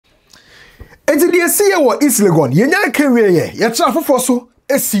yesi ye wo East Legon ye nya kenwe ye ye tra fofo so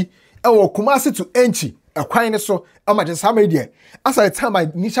esi e wo Kumasi to Enchi ekwan ne so amaje sama die as I time my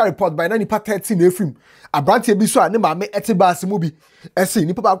initial report by na nipa 13 na efrim abrantie bi so a ne ma me etibas mu bi esi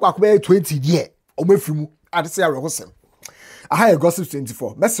nipa ba kwa 20 die o mafrimu ade se arehosem aha gossip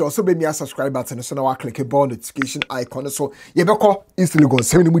 24 message also be me subscribe button so na wa click bell notification icon so ye be call East Legon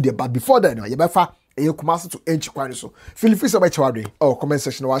 7 mu die, but before that ye be fa Kumasi to Enchi kwan so feel free to buy chwadwe or comment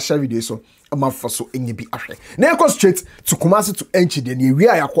section wa share video so am for so In VIP Acc. Now go straight to Kumasi to Enchi then we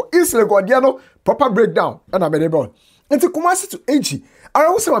are yakọ East Legon dia no proper breakdown and am able into Kumasi to Enchi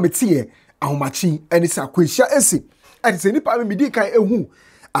ara wo se ma metie ahomachi eni sa kwehia esi ati se nipa me di kan ehu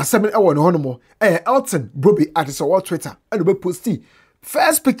asem e wo ne hono Elton Broby at so Twitter and be posti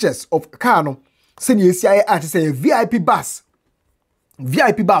first pictures of car no se ne esi aye at say VIP bus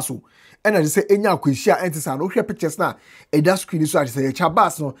and I say enya kwehia entisa no hwe pictures na e da screen so I say e cha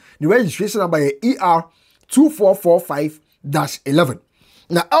bus no the registration number ER 2445-11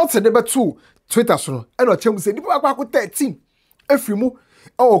 na Elton number 2 Twitter so no and o chem say nipa akwa 13 efrimu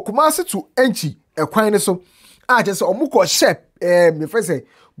o Kumasi to Enchi ekwan ne so a je say omuko shep me fe say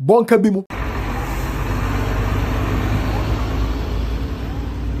bonka bi mu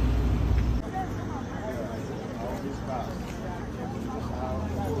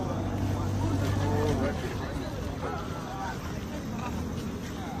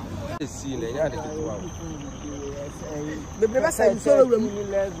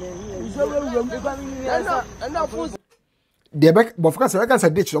the back bofka se ka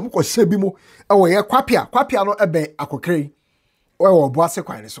ditch no ko hye bi mu e wo ye kwapia no ebe akokere o Obuasi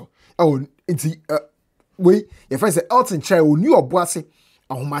kwan so e wo nti we ye fa se Elton chair o new Obuasi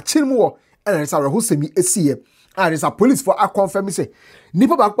ahomachi mu wo e na sa rehosemi esiye and is a police for a confirm say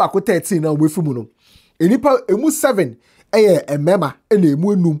nipa ba 13 na we fu mu no nipa emu 7 e mema e na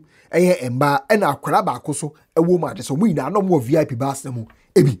emu enum eye emba e na akwara ba akoso e wo ma de so mu ina no mo VIP bus na mu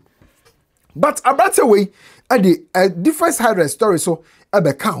ebi but about a way at the different side story so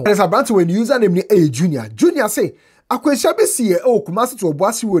ebe count there's about when username ni junior say akwesha be see Kumasi to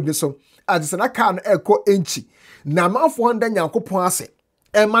Obuasi road ni so adise na car no eko Enchi na manfo handa Nyankopon ase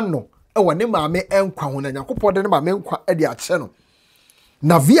e ma no e wo ne maame enkwa ho na Nyankopon de ne maame enkwa e de ache no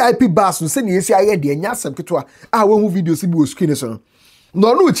na VIP bus no se ne yesi aye de nya asem keto a wo hu videos bi wo screen so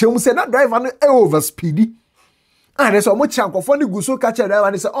no no chem se na driver no e over speedy. And there's so much chankofo ni guso catch driver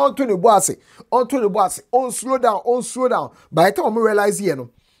and say on to the Obuasi, on slow down. By the time we realize here no,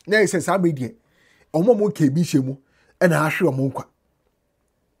 na he says amedie. Omo mo kebi shemu, e na ahwe omo nkwa.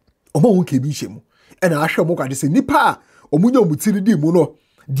 Omo mo kebi shemu, e na ahwe omo nkwa de say nipa omo nya omutiri di mu no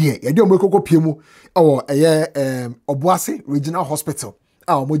de ye de omo kokko pie mu eye Obuasi Regional Hospital.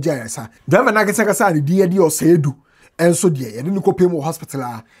 A omo jaya sa. Driver na kasa ni di o seedu. Enso de ye de ni kopie mu hospital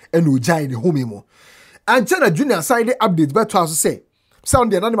a e no jaya ni home mu. And China Junior side update beto aso say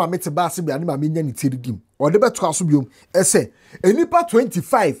sound the anima mete bass bi anima menya ni tiridim or the beto aso biom e say enipa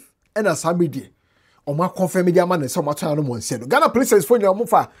 25 and as hamedie omo confirm media man say omo twa no mo nse no Ghana police is phone omo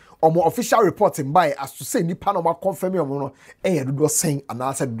fa omo official reporting by as to say nipa no confirm omo no e do sen and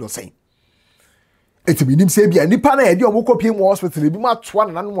answer do sen etimi nim say bia nipa na ye de omo kopie mu hospital bi ma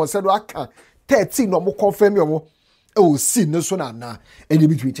toa na no mo nse do aka 13 no omo confirm omo e o si no so na e dey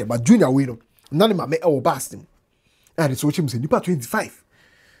between but Junior we no none ma me e wo bas nim and so chim say nipa 25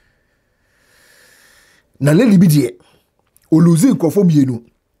 na leli bi die o lose nkofo mienu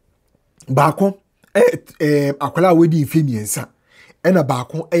baako akwala wedi mfemiensa e na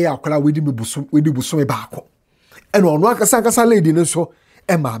baako akwala wedi buso baako e no ono akasa lady no so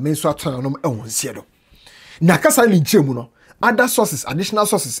e ma me so atonom e wonsie do na akasa ni nchemu no other sources additional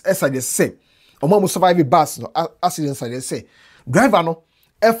sources say say omo survive bus no accident say driver no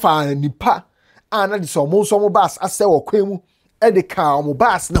e fa nipa ana di so mo bus ase wo kwemu e de ka mo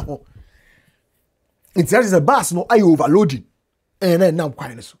bus na ho it is a bus no ayi overloading na nam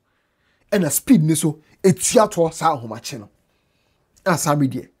kwan ne so na speed ne so etua to sa ahomache no asa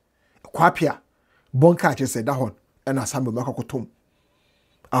medie kwapia bonka che se da hon na asa me makokotom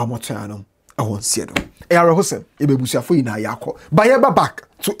a moto anom a won sie do e ara hosem e bebusuafo yi na yakọ baye back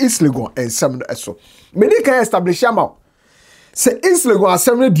to East Legon and some so me dey can establish am say East Legon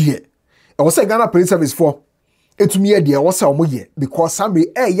asem die I was say Ghana Police Service for etumi ye de was say omo ye because Samri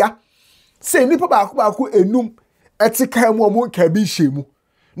ya say nipa baako enum etika mu omo ka bi hyemu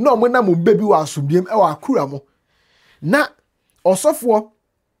na omo na mo bebi wa asomdiem e wa akura mo na osofo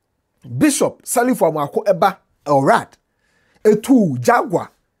Bishop Salifu Amoako eba Elrad etu Jaguar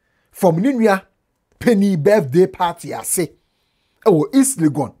from ninua penny birthday party ase e wo East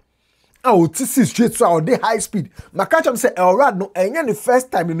Legon a wo tisi straight so a wo dey high speed makacham say Elrad no enya the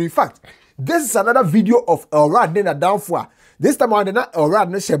first time in fact This is another video of Elrad in a downfall. This time around, not Elrad,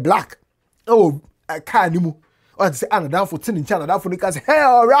 no she black. Oh, I can't anymore. Or say, I'm down for 10 in China, down for the cast. Hey,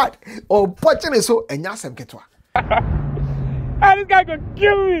 Elrad. Oh, watching it so, and Yasem Ketwa. This guy gonna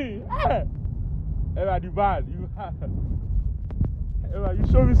kill me. Elrad, you bad. Elrad,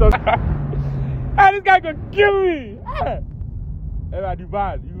 you show me something. This guy gonna kill me. Elrad, you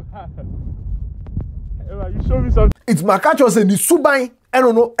bad. You show me something. It's my catch was a ni subai. I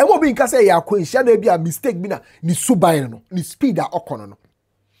don't know. I won't be in case ya queen. She be a mistake. Bina ni subai no. Ni speed a okono no.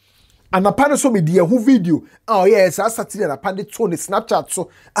 And a panel so me dear who video. Oh yes, I started a panel tone Snapchat so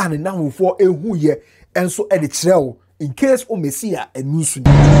and now for a who ye and so edit trail in case o Messia and news.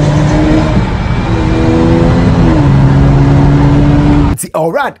 It's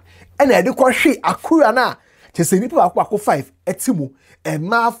alright. And I do quite shit akura na. Just say people are 5 etimu. And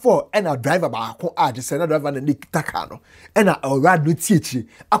ma 4 and a driver ba just another driver na takano and a Elrad no teach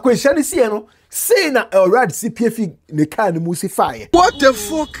a question see no say na Elrad CPF ne car no musi fire. What the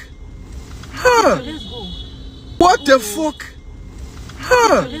fuck? Huh? What the fuck?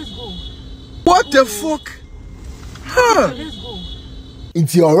 Huh? What the fuck? Huh?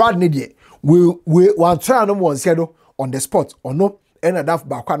 Into Elrad ne die we one try no one said on the spot or no and a daft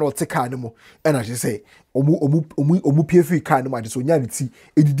back no take car no more and I just say omu PF car no ma just onyanity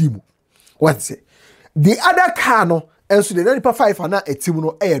edidimu. What say? The other car no and so the 95 and a team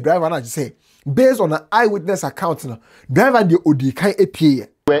no air driver na just say based on an eyewitness account no driver the odi kan APA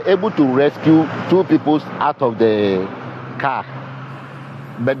were able to rescue 2 people out of the car,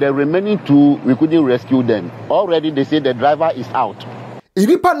 but the remaining 2 we couldn't rescue them. Already they say the driver is out.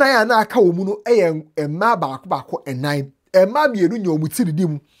 Iripa na ya na aka omu no emma baako and 9 emma bienu nyomu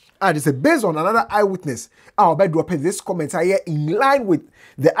tiridim. And it's based on another eyewitness. I'll bet drop this comment here in line with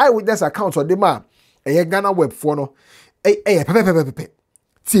the eyewitness account of the man. A Ghana web for no.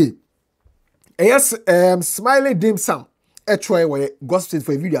 See, yes, Smiley Dim Sam. Actually, when I gossiped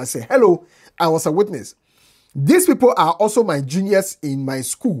for a video, I say, hello, I was a witness. These people are also my juniors in my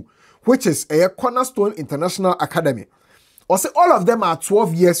school, which is a Cornerstone International Academy. Also, all of them are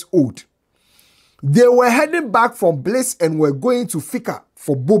 12 years old. They were heading back from Bliss and were going to Fika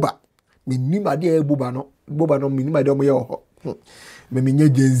for Boba. Minima de Boba no. Boba no minima de mo me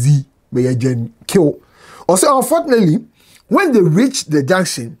Gen Z, me Gen kill. Also, unfortunately, when they reached the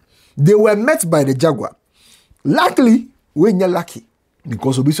junction, they were met by the Jaguar. Luckily, when you're lucky,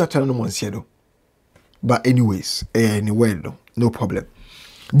 because Obuasi channel no one said. But anyways, anyway, no problem.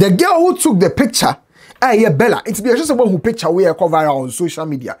 The girl who took the picture, Bella. It's just someone who picture we cover on social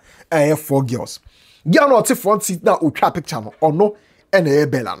media. 4 girls. Girl not front seat now we try picture no or no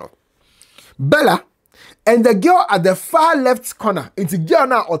and Bella no. Bella and the girl at the far left corner. It's girl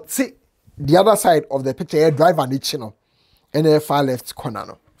now or the other side of the picture driver and each no and the far left corner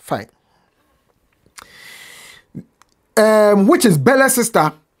no. Fine. Which is Bella's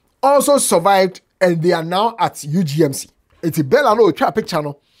sister also survived and they are now at UGMC. It's Bella no try picture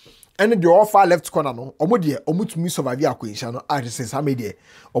no. And the all far left corner no omo to me survive akwensia no I just say how many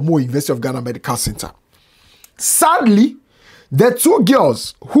omo University of Ghana Medical Center. Sadly, the 2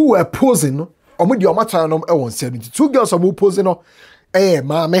 girls who were posing omo the omo try no e won say 2 girls omo posing no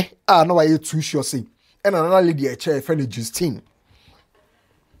mame no why too sure say and another lady a chair friend Justine.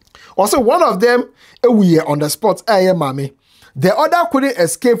 Also one of them we on the spot mame. The other couldn't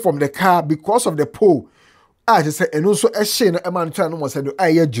escape from the car because of the pole. I just said, and also a shame a man trying to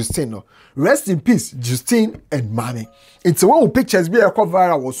say, Justine. No. Rest in peace, Justine and Mammy. It's one pictures be a cover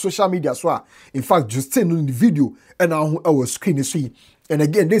viral social media as well. In fact, Justine in the video and our screen is see. And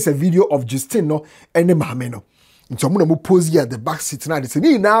again, there's a video of Justine no and the Mammy no. It's someone who pose here at the back seat now. It's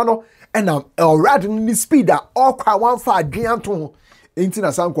me now no, and I'm already in the speed that all quite one far giant into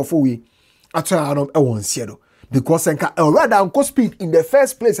a sound for we. I try I won't see it because I can already speed in the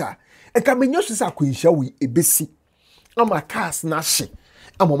first place. And can be no sister queen shall we a busy. I'm a cast nashi.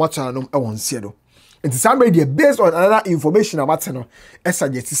 I'm a match on a one zero. And somebody based on another information about no, as I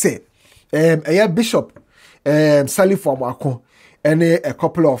just say, a bishop, Salifu Amoako, and a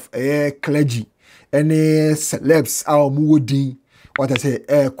couple of clergy, and celebs, our moody, what I say,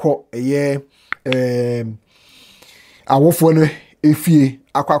 our phone, if ye.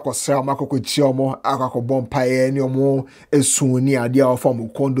 Akwako sell makoko chiomo akwako bompaye ni omo esuni ade a form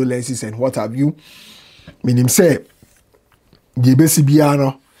condolences and what have you minim say the besi bia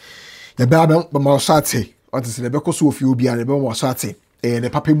no the ba ma shate what is the beko so ofi obi an be ma shate the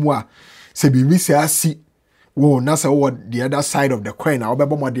papa mu a se bi wi se asi wo na se wo the other side of the coin na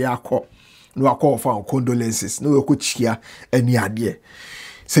obebo mo de akọ no akọ for condolences no we chia ani ade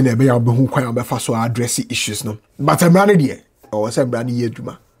se na be ya obehu kwan obefa so address issues no but amrane de or some brand year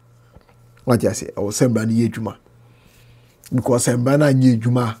juma. What you say? I was saying brand new juma because I'm brand new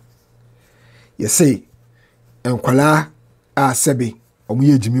juma. You say, and kwala sebe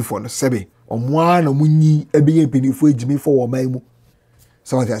omuye jimi for no sebe omwa na munyi ebeye penifo ejimi for wo maimu.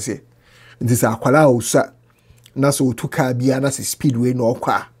 So what you say? This akwala osa na so tuka bia na se speedway no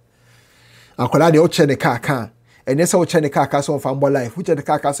okwa. Akwala de o che ne car kan. And yes, I will check the car so for life, which are the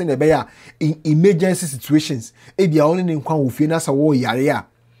car in the bay in emergency situations. If you only in Kwan Finas a war yaria.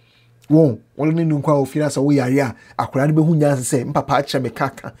 Won't only in Kwan Finas a war yaria. I could be who has say, Papa Chame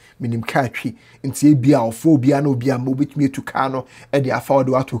Kaka, meaning catchy, and see Bia or phobia no Bia move me to Kano, and the afford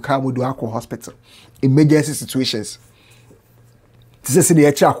to come to Aqua Hospital. Emergency situations. This is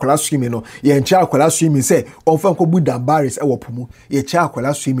the child swimming, no, ye child swimming say, often could be done barriers our pumu, ye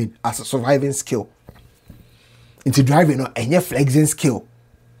child swimming as a surviving skill. Into driving no any flexing skill.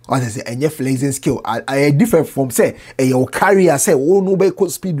 What is it? Any flexing skill. I different from say a carrier say oh no be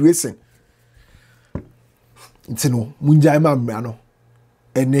speed racing. It's no munjai mamano.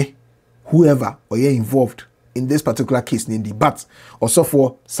 Any whoever or you involved in this particular case nindi but also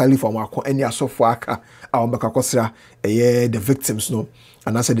for Salifu Amoako any also for aka our makakosra the victims no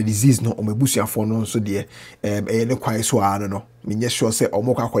and I said the disease no omebusia for no so there no kwai so no me sure say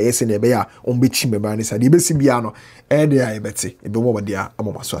omoka kwayese na ebe ya ombechi meba ni sa de besi bia no dey ayebeti ebe wo dia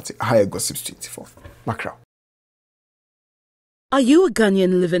amomaso ate higher gossip 24 Magraheb. Are you a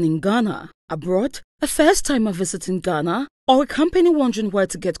Ghanaian living in Ghana, abroad, a first-timer visiting Ghana, or a company wondering where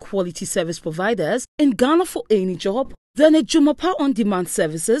to get quality service providers in Ghana for any job? Then Ejumapa On Demand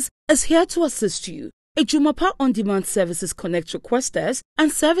Services is here to assist you. Ejumapa On Demand Services connect requesters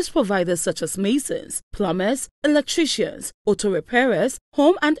and service providers such as masons, plumbers, electricians, auto repairers,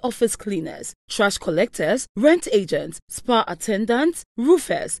 home and office cleaners, trash collectors, rent agents, spa attendants,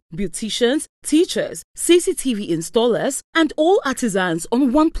 roofers, beauticians, teachers, CCTV installers, and all artisans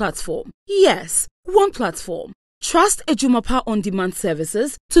on one platform. Yes, one platform. Trust Ejumapa On Demand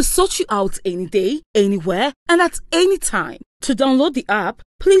Services to sort you out any day, anywhere, and at any time. To download the app,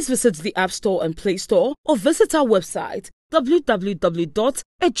 please visit the App Store and Play Store or visit our website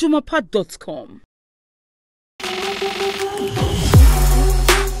www.ejumapa.com.